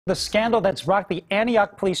The scandal that's rocked the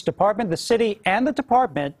Antioch Police Department, the city, and the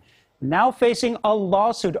department now facing a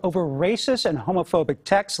lawsuit over racist and homophobic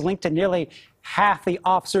texts linked to nearly half the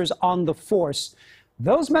officers on the force.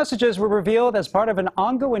 Those messages were revealed as part of an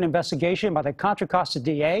ongoing investigation by the Contra Costa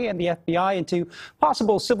DA and the FBI into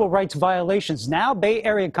possible civil rights violations. Now, Bay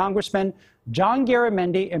Area Congressmen John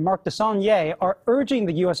Garamendi and Mark DeSaulnier are urging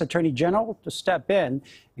the U.S. Attorney General to step in.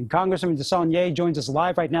 And Congressman DeSaulnier joins us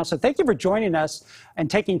live right now. So thank you for joining us and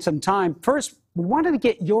taking some time. First, we wanted to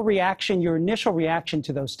get your reaction, your initial reaction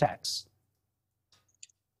to those texts.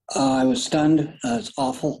 I was stunned. It's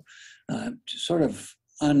awful. It's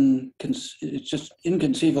just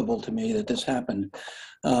inconceivable to me that this happened.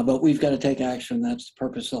 But we've got to take action. That's the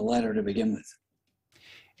purpose of the letter to begin with.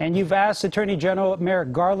 And you've asked Attorney General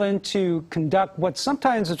Merrick Garland to conduct what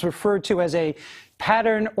sometimes is referred to as a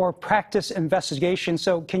pattern or practice investigation.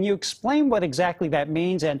 So can you explain what exactly that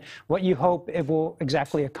means and what you hope it will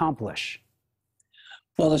exactly accomplish?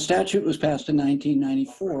 Well, the statute was passed in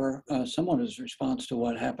 1994, somewhat as a response to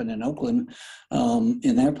what happened in Oakland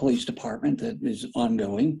in their police department that is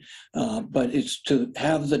ongoing. But it's to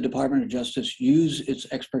have the Department of Justice use its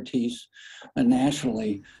expertise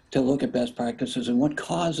nationally to look at best practices and what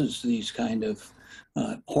causes these kind of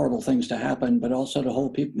horrible things to happen, but also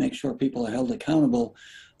to make sure people are held accountable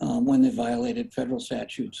when they violated federal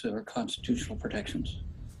statutes or constitutional protections.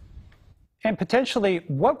 And potentially,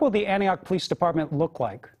 what will the Antioch Police Department look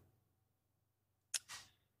like?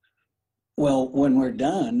 Well, when we're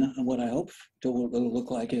done, what I hope it will look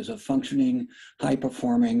like is a functioning,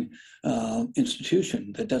 high-performing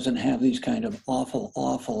institution that doesn't have these kind of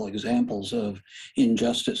awful examples of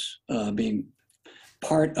injustice being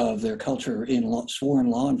part of their culture in sworn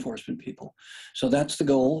law enforcement people. So that's the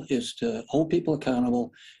goal, is to hold people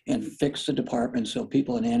accountable and fix the department so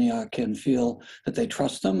people in Antioch can feel that they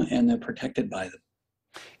trust them and they're protected by them.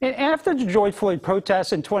 And after the George Floyd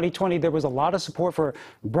protests in 2020, there was a lot of support for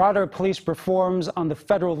broader police reforms on the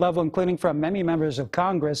federal level, including from many members of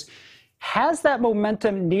Congress. Has that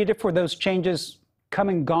momentum needed for those changes come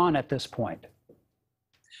and gone at this point?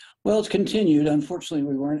 Well, it's continued. Unfortunately,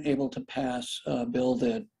 we weren't able to pass a bill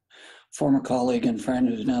that former colleague and friend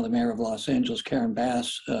who's now the mayor of Los Angeles, Karen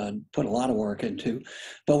Bass, put a lot of work into,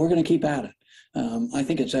 but we're going to keep at it. I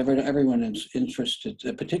think it's everyone's interest,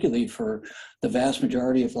 particularly for the vast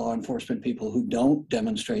majority of law enforcement people who don't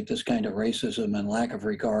demonstrate this kind of racism and lack of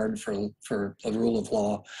regard for the rule of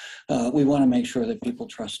law. We want to make sure that people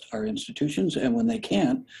trust our institutions, and when they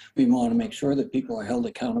can't, we want to make sure that people are held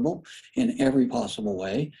accountable in every possible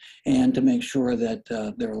way, and to make sure that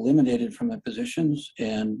they're eliminated from their positions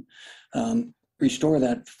and restore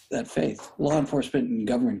that faith. Law enforcement and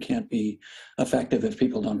government can't be effective if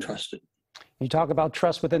people don't trust it. You talk about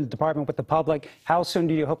trust within the department with the public. How soon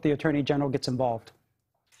do you hope the Attorney General gets involved?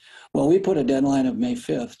 Well, we put a deadline of May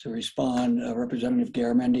 5th to respond. Representative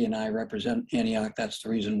Garamendi and I represent Antioch. That's the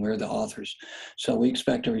reason we're the authors. So we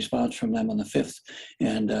expect a response from them on the 5th.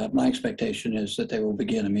 And my expectation is that they will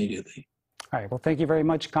begin immediately. All right. Well, thank you very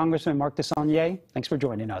much, Congressman Mark DeSaulnier. Thanks for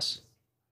joining us.